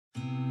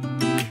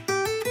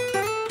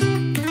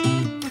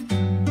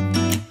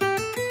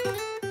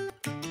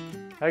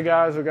Hey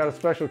guys, we've got a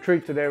special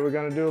treat today. We're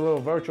going to do a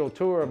little virtual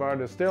tour of our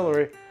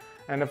distillery.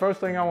 And the first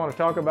thing I want to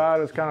talk about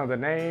is kind of the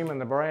name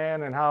and the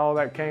brand and how all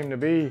that came to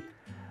be.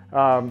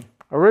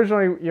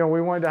 Originally,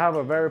 we wanted to have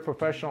a very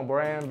professional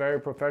brand,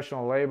 very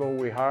professional label.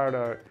 We hired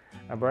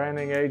a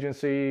branding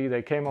agency.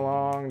 They came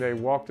along, they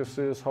walked us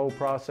through this whole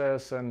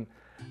process and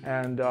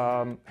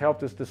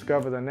helped us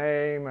discover the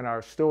name and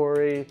our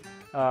story.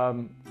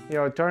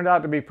 It turned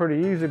out to be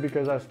pretty easy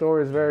because our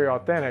story is very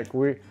authentic.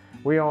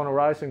 We own a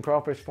rice and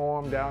crawfish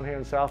farm down here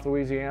in South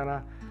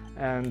Louisiana,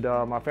 and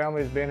my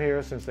family's been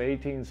here since the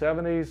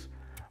 1870s.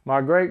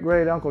 My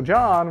great-great Uncle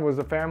John was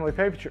the family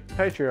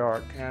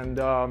patriarch, and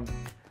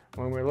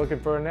when we were looking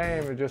for a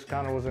name, it just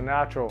kind of was a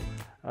natural.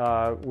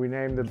 We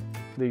named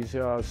these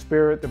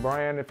Spirit, the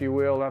brand, if you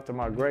will, after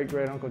my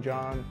great-great Uncle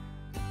John,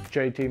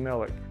 J.T.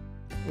 Meleck.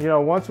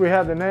 Once we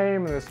had the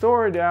name and the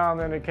story down,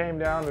 then it came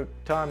down to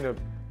time to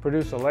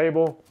produce a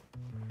label.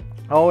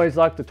 I always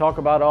like to talk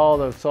about all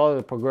the sort of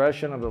the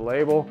progression of the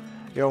label.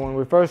 When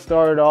we first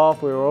started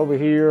off, we were over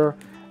here,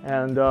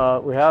 and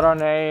we had our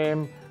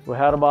name, we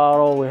had a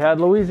bottle, we had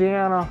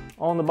Louisiana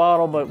on the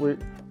bottle, but we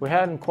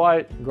hadn't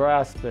quite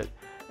grasped it.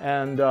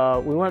 And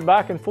we went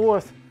back and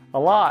forth a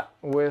lot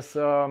with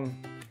the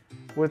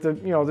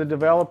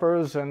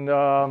developers, and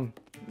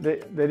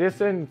they just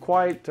didn't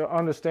quite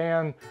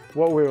understand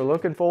what we were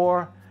looking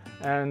for,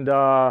 and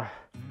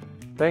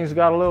things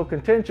got a little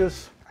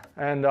contentious,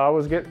 and I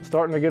was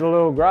starting to get a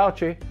little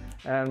grouchy,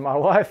 and my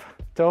wife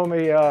told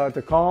me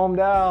to calm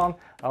down.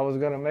 I was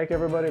going to make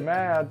everybody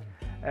mad,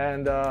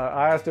 and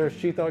I asked her if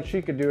she thought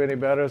she could do any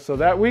better. So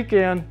that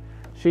weekend,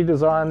 she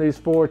designed these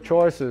 4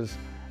 choices,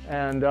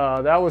 and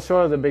that was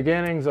sort of the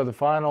beginnings of the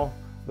final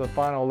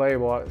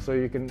label. So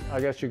I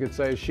guess you could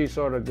say she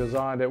sort of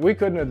designed it. We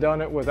couldn't have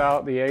done it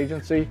without the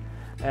agency,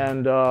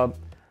 and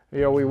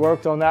we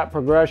worked on that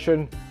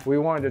progression. We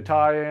wanted to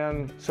tie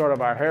in sort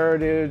of our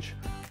heritage,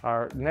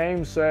 our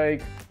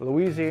namesake,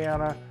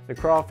 Louisiana, the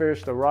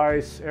crawfish, the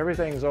rice,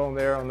 everything's on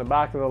there. On the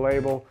back of the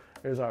label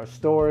is our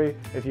story,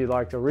 if you'd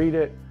like to read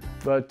it.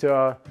 But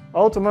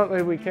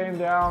ultimately, we came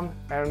down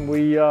and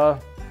we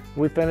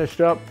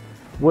finished up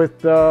with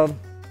the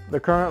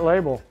current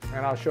label,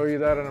 and I'll show you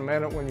that in a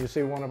minute when you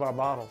see one of our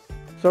bottles.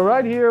 So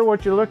right here,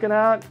 what you're looking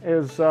at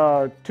is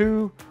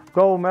 2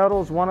 gold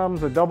medals. One of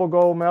them's a double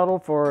gold medal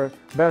for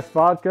best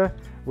vodka.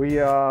 We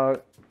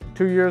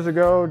 2 years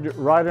ago,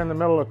 right in the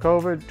middle of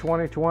COVID,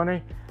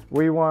 2020,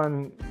 we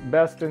won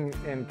best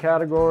in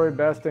category,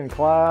 best in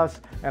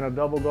class, and a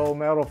double gold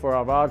medal for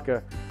our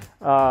vodka.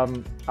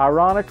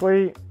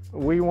 Ironically,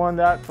 we won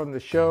that from the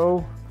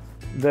show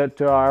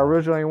that I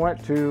originally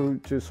went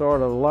to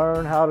sort of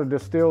learn how to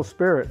distill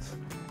spirits.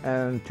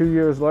 And 2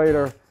 years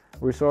later,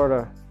 we sort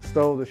of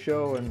stole the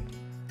show and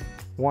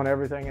won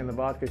everything in the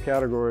vodka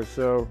category.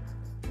 So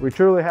we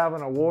truly have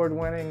an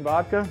award-winning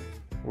vodka.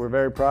 We're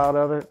very proud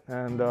of it,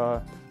 and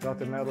got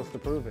the medals to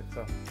prove it.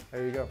 So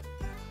there you go.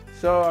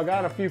 So I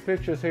got a few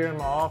pictures here in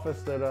my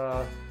office that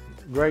are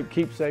great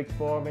keepsakes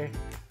for me.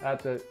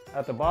 At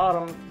the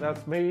bottom,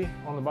 that's me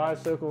on the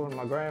bicycle and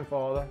my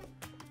grandfather.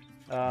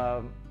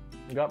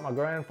 Got my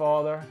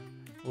grandfather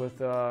with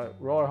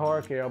Roy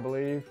Harkey, I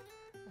believe,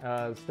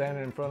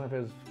 standing in front of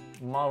his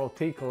Model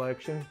T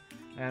collection.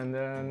 And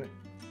then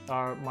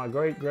my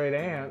great-great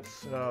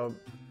aunts,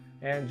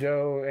 Aunt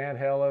Jo, Aunt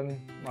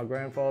Helen, my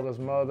grandfather's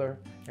mother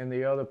in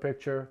the other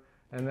picture.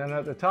 And then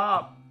at the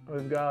top,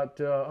 we've got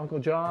Uncle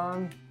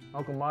John,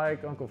 Uncle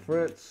Mike, Uncle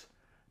Fritz,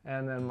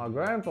 and then my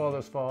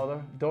grandfather's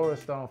father,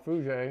 Doris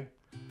Donfouge.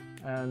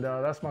 And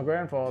that's my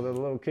grandfather, the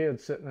little kid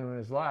sitting in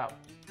his lap.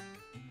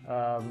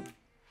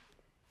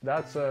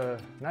 That's a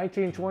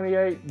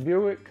 1928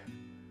 Buick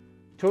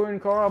touring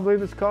car, I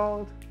believe it's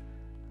called.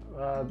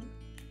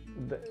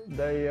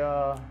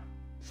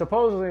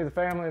 Supposedly the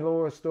family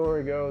lore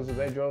story goes that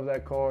they drove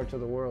that car to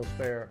the World's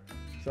Fair,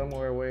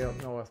 somewhere way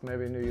up north,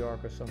 maybe New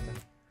York or something.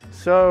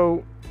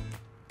 So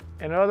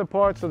in other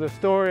parts of the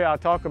story, I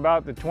talk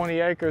about the 20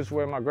 acres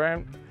where my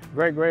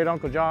great-great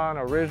Uncle John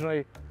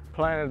originally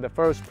planted the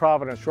first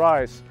Providence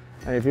rice.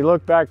 And if you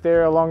look back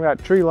there along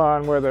that tree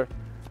line where the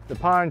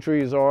pine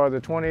trees are, the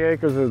 20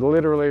 acres is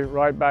literally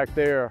right back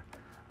there.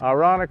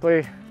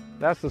 Ironically,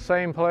 that's the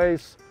same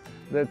place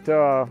that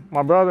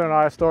my brother and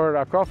I started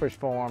our crawfish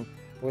farm,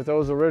 with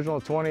those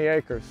original 20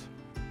 acres.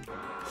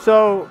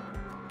 So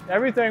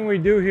everything we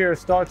do here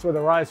starts with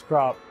a rice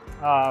crop.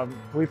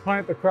 We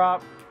plant the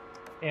crop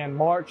in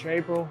March,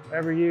 April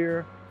every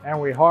year,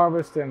 and we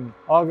harvest in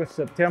August,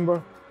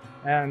 September.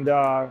 And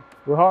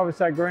we harvest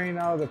that grain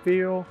out of the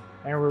field,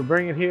 and we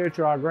bring it here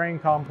to our grain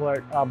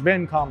complex, our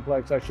bin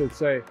complex, I should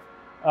say.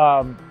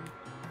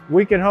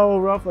 We can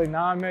hold roughly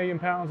 9 million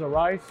pounds of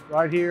rice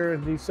right here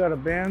in these set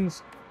of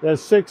bins.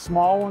 There's 6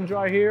 small ones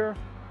right here.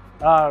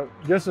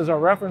 Just as a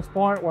reference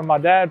point, when my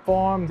dad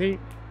farmed,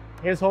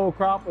 his whole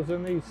crop was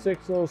in these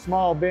 6 little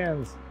small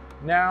bins.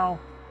 Now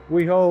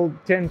we hold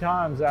 10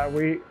 times that.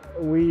 We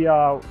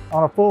on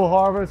a full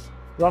harvest,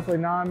 roughly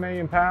 9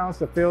 million pounds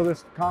to fill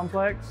this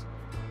complex,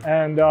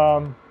 and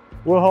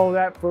we'll hold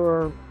that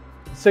for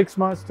 6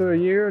 months to a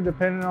year,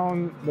 depending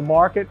on the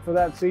market for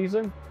that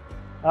season.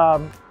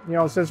 You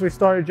know, since we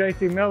started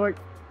JT Meleck,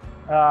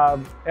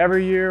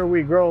 every year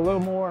we grow a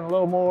little more and a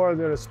little more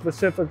that is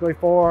specifically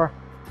for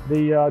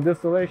the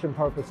distillation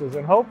purposes.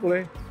 And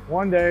hopefully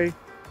one day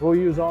we'll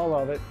use all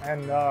of it,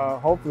 and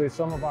hopefully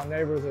some of our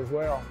neighbors as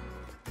well.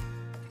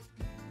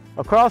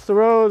 Across the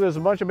road, there's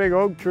a bunch of big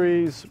oak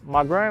trees.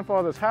 My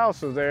grandfather's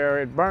house is there.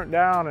 It burnt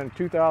down in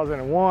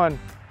 2001.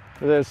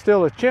 There's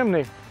still a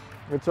chimney.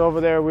 It's over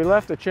there. We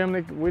left the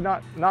chimney. We're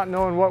not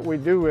knowing what we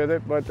do with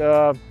it, but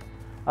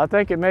I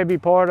think it may be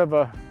part of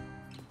a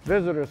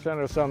visitor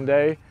center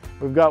someday.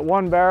 We've got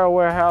one barrel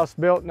warehouse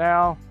built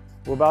now.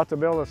 We're about to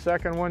build a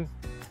second one,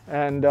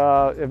 and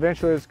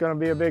eventually it's going to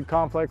be a big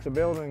complex of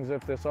buildings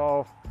if this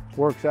all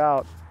works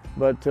out.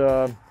 But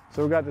so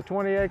we've got the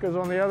 20 acres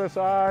on the other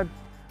side,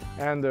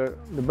 and the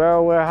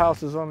barrel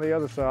warehouse is on the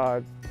other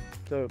side.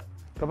 So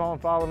come on,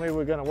 follow me.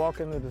 We're going to walk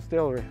in the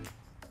distillery.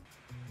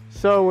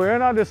 So we're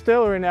in our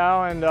distillery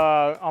now, and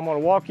I'm going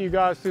to walk you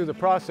guys through the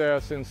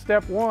process. In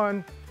step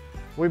one,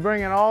 we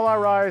bring in all our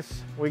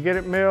rice, we get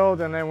it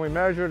milled, and then we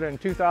measure it in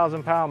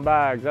 2,000-pound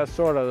bags. That's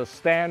sort of the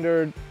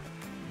standard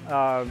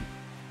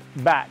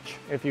batch,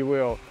 if you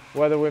will.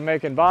 Whether we're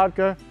making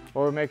vodka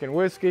or we're making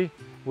whiskey,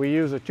 we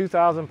use a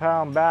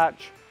 2,000-pound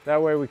batch.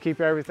 That way we keep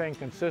everything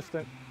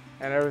consistent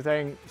and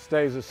everything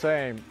stays the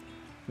same.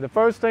 The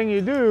first thing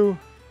you do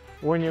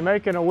when you're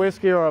making a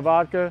whiskey or a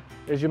vodka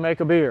is you make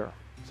a beer.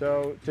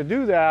 So to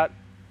do that,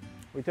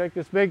 we take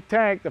this big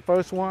tank, the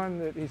first one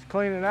that he's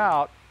cleaning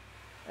out,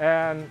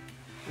 and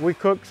we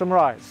cook some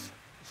rice.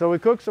 So we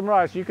cook some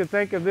rice. You can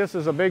think of this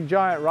as a big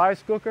giant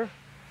rice cooker.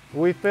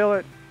 We fill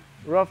it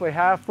roughly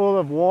half full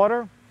of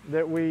water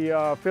that we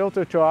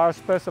filter to our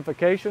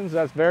specifications.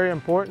 That's very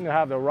important to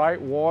have the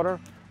right water.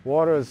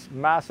 Water is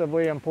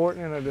massively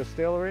important in a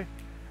distillery.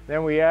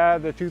 Then we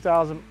add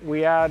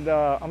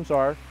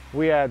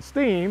we add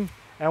steam,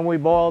 and we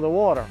boil the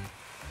water.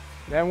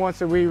 Then once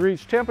we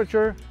reach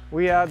temperature,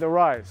 we add the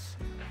rice.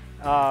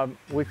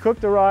 We cook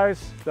the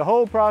rice. The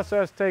whole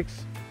process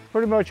takes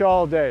pretty much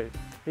all day.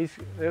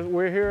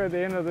 We're here at the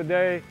end of the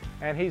day,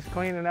 and he's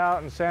cleaning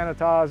out and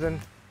sanitizing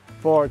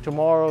for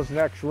tomorrow's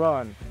next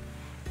run.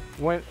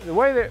 The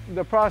way that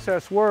the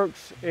process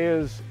works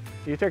is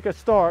you take a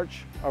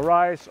starch, a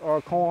rice or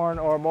a corn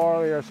or a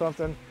barley or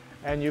something,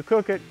 and you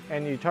cook it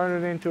and you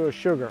turn it into a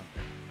sugar.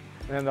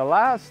 And then the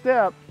last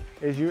step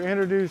is you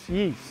introduce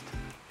yeast.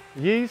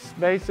 Yeast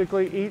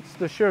basically eats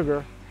the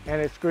sugar and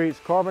it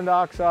excretes carbon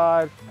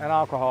dioxide and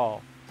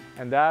alcohol,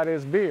 and that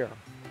is beer.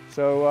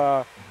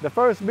 So the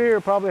first beer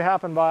probably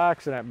happened by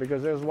accident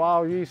because there's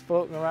wild yeast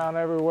floating around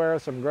everywhere.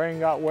 Some grain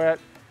got wet,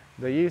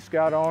 the yeast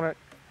got on it,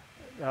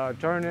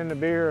 turned into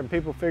beer, and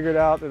people figured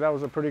out that that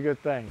was a pretty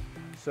good thing.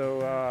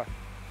 So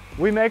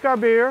we make our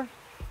beer,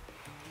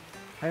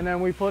 and then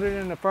we put it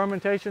in the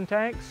fermentation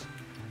tanks.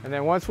 And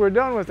then once we're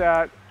done with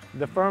that,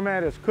 the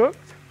ferment is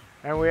cooked,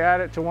 and we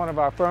add it to one of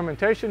our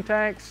fermentation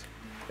tanks.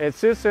 It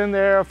sits in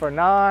there for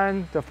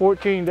 9 to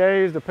 14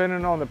 days,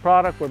 depending on the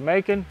product we're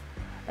making,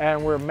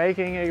 and we're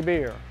making a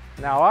beer.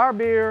 Now, our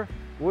beer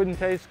wouldn't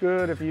taste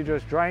good if you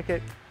just drank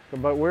it,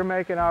 but we're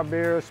making our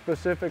beer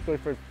specifically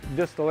for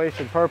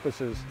distillation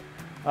purposes.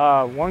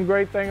 One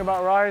great thing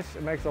about rice,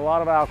 it makes a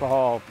lot of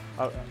alcohol.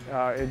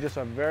 It's just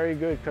a very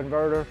good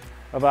converter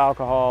of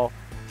alcohol.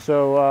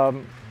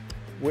 So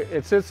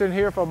it sits in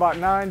here for about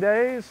 9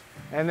 days,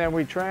 and then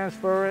we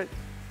transfer it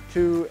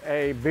to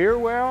a beer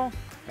well.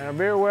 And a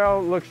beer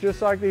well looks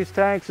just like these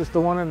tanks. It's the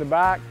one in the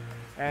back,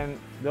 and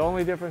the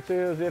only difference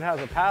is it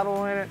has a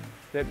paddle in it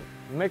that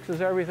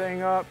mixes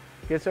everything up,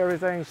 gets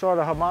everything sort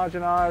of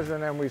homogenized,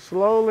 and then we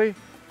slowly,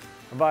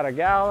 about 1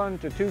 gallon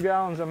to 2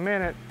 gallons a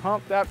minute,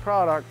 pump that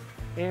product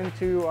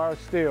into our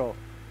still.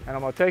 And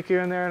I'm going to take you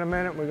in there in a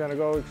minute. We're going to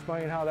go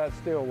explain how that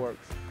still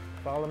works.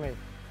 Follow me.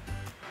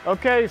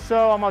 Okay,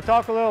 so I'm going to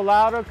talk a little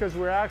louder because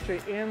we're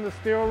actually in the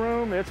still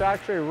room. It's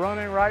actually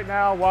running right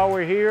now while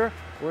we're here.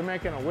 We're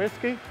making a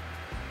whiskey.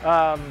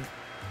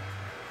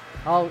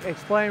 I'll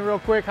explain real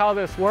quick how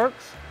this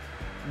works.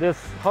 This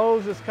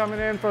hose is coming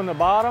in from the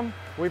bottom.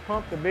 We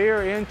pump the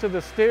beer into the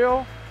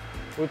still.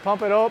 We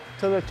pump it up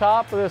to the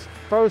top of this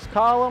first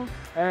column,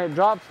 and it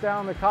drops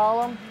down the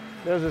column.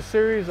 There's a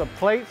series of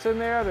plates in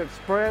there that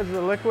spreads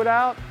the liquid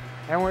out,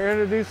 and we're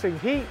introducing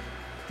heat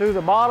through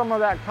the bottom of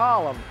that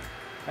column.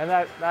 And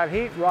that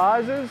heat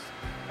rises,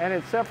 and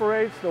it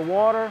separates the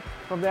water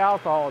from the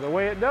alcohol. The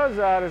way it does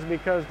that is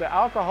because the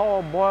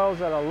alcohol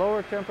boils at a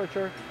lower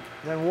temperature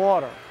than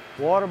water.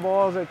 Water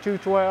boils at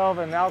 212,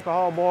 and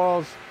alcohol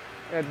boils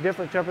at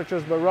different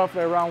temperatures, but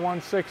roughly around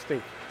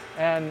 160.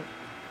 And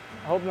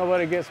I hope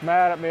nobody gets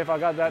mad at me if I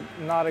got that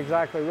not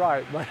exactly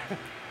right.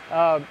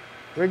 But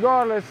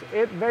regardless,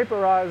 it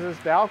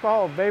vaporizes, the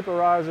alcohol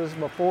vaporizes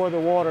before the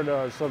water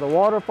does. So the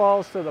water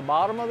falls to the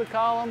bottom of the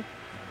column,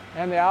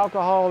 and the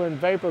alcohol and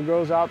vapor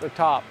goes out the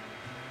top.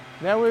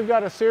 Then we've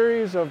got a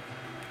series of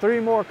 3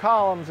 more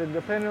columns, and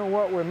depending on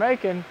what we're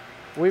making,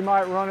 we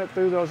might run it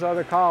through those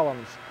other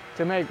columns.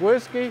 To make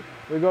whiskey,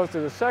 we go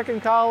through the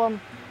second column,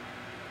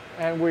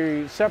 and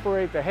we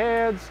separate the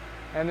heads,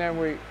 and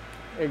then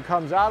it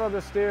comes out of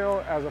the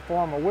still as a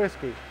form of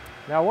whiskey.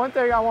 Now, one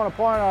thing I want to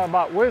point out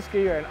about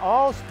whiskey, and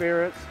all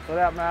spirits for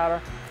that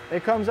matter,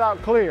 it comes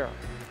out clear.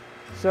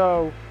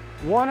 So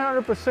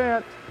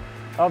 100%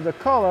 of the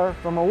color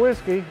from a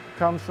whiskey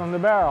comes from the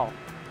barrel.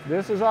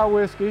 This is our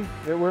whiskey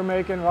that we're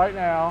making right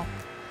now.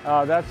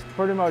 That's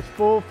pretty much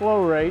full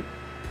flow rate.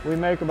 We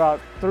make about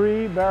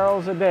 3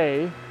 barrels a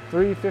day,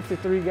 3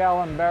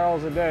 53-gallon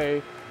barrels a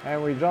day,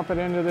 and we dump it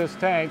into this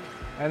tank,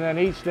 and then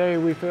each day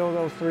we fill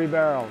those 3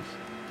 barrels.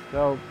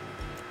 So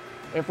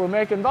if we're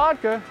making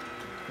vodka,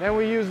 then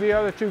we use the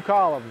other 2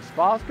 columns.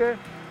 Vodka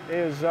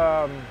is,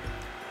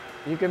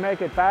 you can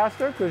make it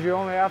faster because you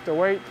only have to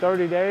wait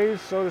 30 days,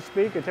 so to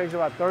speak. It takes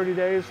about 30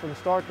 days from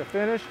start to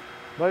finish,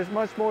 but it's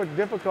much more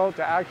difficult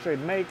to actually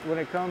make when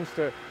it comes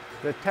to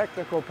the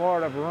technical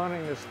part of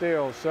running the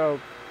still. So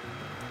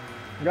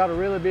you got to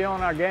really be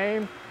on our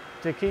game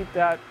to keep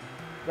that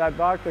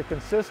vodka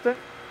consistent.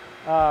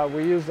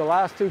 We use the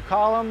last 2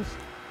 columns,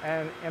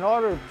 and in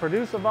order to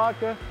produce a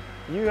vodka,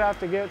 you have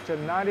to get to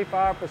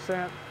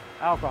 95%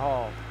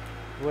 alcohol,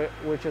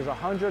 which is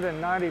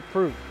 190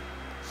 proof.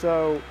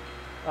 So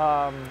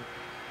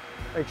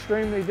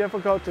extremely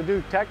difficult to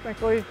do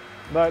technically,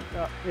 but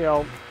you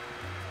know,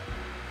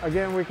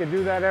 again, we could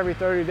do that every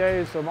 30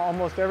 days, so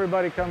almost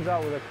everybody comes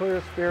out with a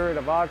clear spirit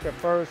of vodka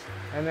first,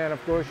 and then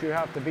of course you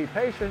have to be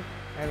patient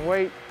and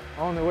wait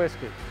on the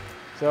whiskey.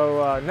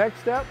 So next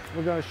step,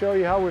 we're going to show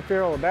you how we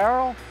fill a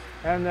barrel,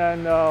 and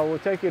then we'll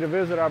take you to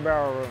visit our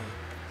barrel room.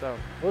 So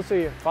we'll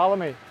see you. Follow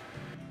me.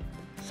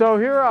 So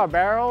here are our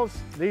barrels.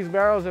 These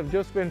barrels have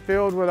just been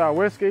filled with our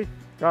whiskey.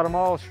 Got them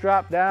all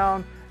strapped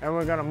down, and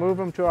we're going to move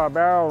them to our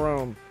barrel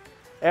room.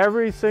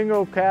 Every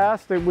single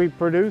cask that we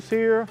produce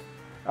here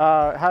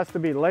has to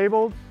be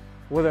labeled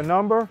with a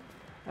number,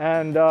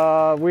 and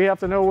we have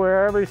to know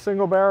where every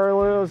single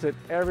barrel is at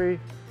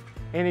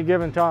any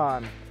given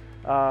time.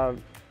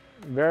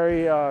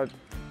 Very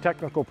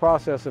technical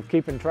process of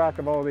keeping track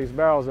of all these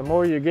barrels. The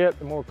more you get,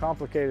 the more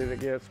complicated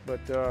it gets,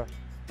 but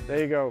there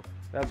you go.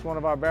 That's one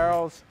of our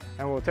barrels,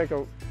 and we'll take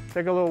a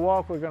little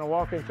walk. We're going to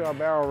walk into our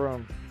barrel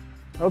room.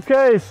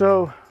 Okay,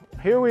 so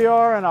here we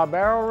are in our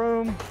barrel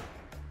room.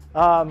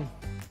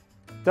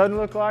 Doesn't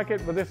look like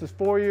it, but this is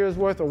 4 years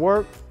worth of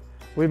work.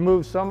 We've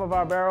moved some of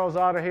our barrels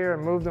out of here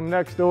and moved them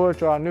next door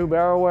to our new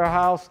barrel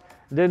warehouse.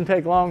 It didn't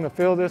take long to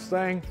fill this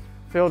thing.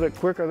 Filled it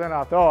quicker than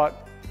I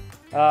thought.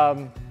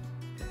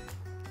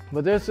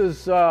 But this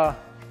is our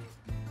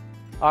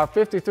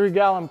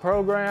 53-gallon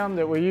program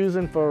that we're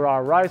using for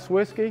our rice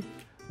whiskey.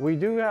 We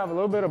do have a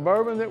little bit of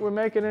bourbon that we're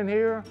making in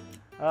here,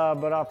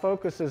 but our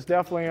focus is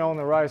definitely on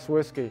the rice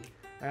whiskey.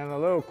 And a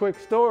little quick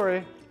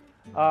story,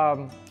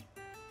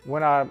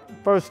 when I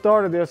first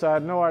started this, I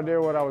had no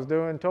idea what I was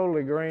doing,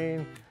 totally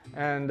green,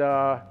 and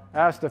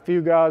asked a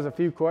few guys a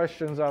few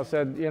questions. I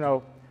said, you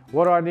know,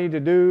 what do I need to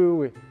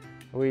do?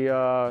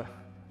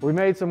 We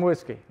made some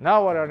whiskey.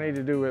 Now what do I need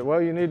to do with it?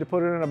 Well, you need to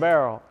put it in a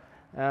barrel.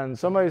 And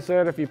somebody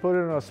said if you put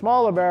it in a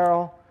smaller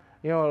barrel,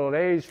 you know, it'll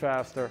age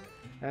faster.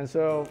 And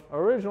so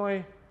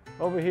originally,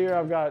 over here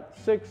I've got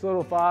 6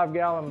 little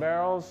 5-gallon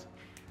barrels,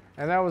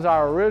 and that was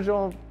our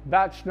original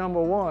batch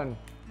number 1.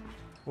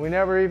 We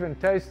never even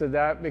tasted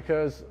that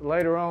because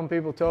later on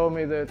people told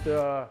me that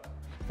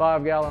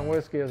 5-gallon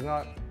whiskey is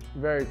not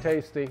very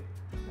tasty,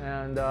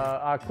 and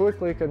I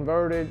quickly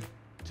converted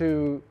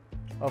to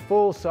a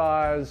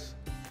full-size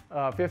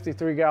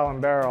 53-gallon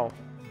barrel.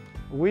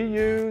 We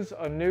use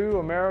a new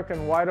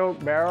American white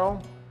oak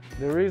barrel.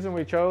 The reason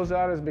we chose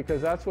that is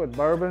because that's what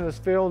bourbon is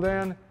filled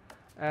in,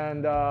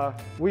 and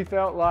we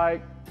felt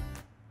like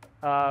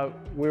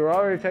we were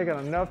already taking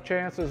enough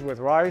chances with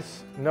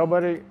rice.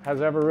 Nobody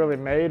has ever really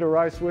made a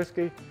rice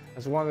whiskey.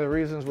 That's one of the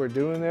reasons we're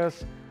doing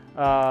this.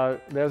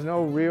 There's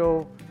no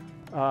real,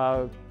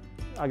 I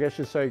guess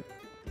you'd say,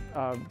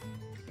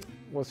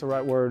 what's the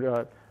right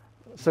word?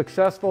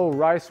 Successful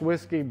rice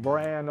whiskey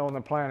brand on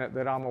the planet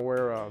that I'm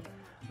aware of,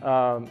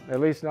 at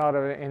least not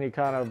at any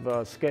kind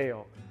of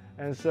scale.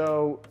 And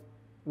so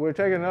we're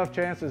taking enough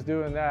chances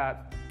doing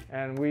that,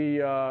 and we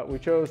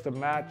chose to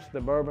match the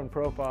bourbon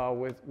profile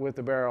with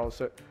the barrel.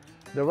 So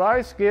the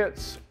rice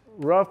gets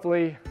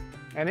roughly,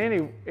 and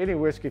any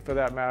whiskey for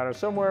that matter,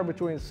 somewhere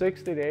between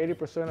 60 to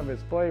 80% of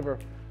its flavor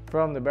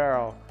from the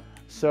barrel.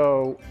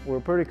 So we're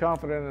pretty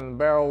confident in the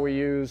barrel we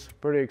use,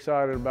 pretty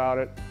excited about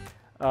it.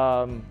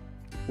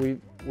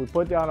 We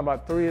put down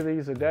about 3 of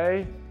these a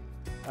day,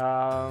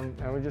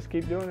 and we just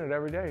keep doing it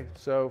every day.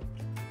 So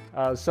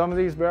some of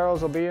these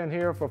barrels will be in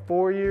here for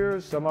 4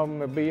 years, some of them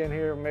will be in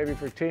here maybe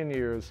for 10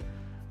 years.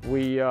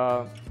 We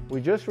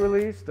just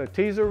released a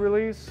teaser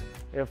release.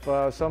 If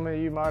some of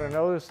you might have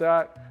noticed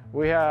that,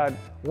 we had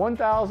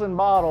 1,000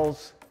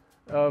 bottles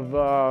of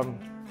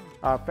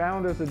our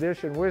Founders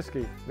Edition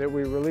whiskey that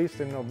we released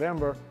in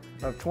November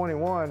of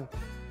 21.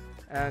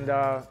 And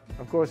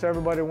of course,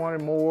 everybody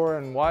wanted more,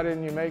 and why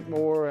didn't you make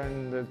more?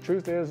 And the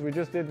truth is, we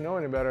just didn't know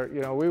any better.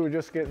 You know, we were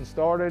just getting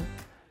started.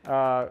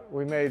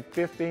 We made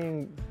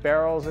 15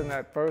 barrels in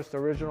that first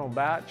original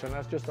batch, and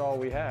that's just all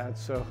we had.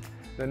 So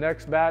the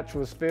next batch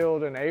was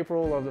filled in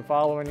April of the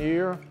following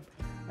year,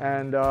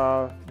 And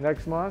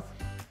next month,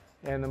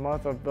 in the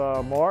month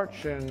of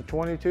March in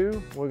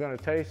 22, we're going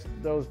to taste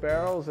those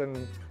barrels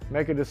and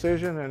make a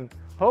decision and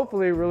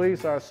hopefully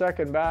release our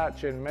second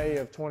batch in May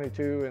of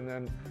 22, and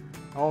then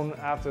on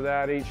after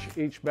that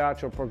each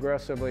batch will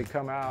progressively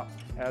come out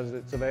as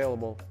it's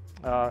available.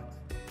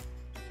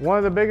 One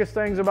of the biggest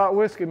things about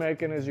whiskey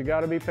making is you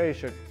got to be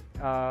patient.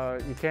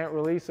 You can't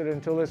release it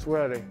until it's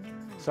ready.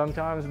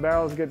 Sometimes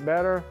barrels get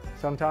better,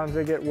 sometimes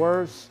they get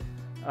worse.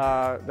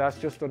 That's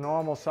just a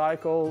normal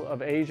cycle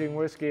of aging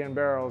whiskey in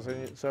barrels.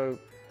 And so,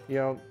 you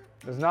know,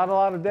 there's not a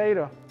lot of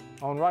data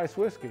on rice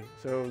whiskey.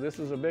 So this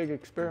is a big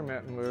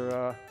experiment, and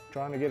we're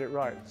trying to get it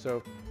right.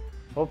 So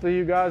hopefully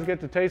you guys get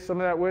to taste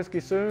some of that whiskey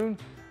soon.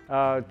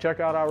 Check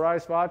out our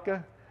rice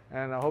vodka,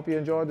 and I hope you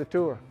enjoyed the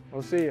tour.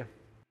 We'll see you.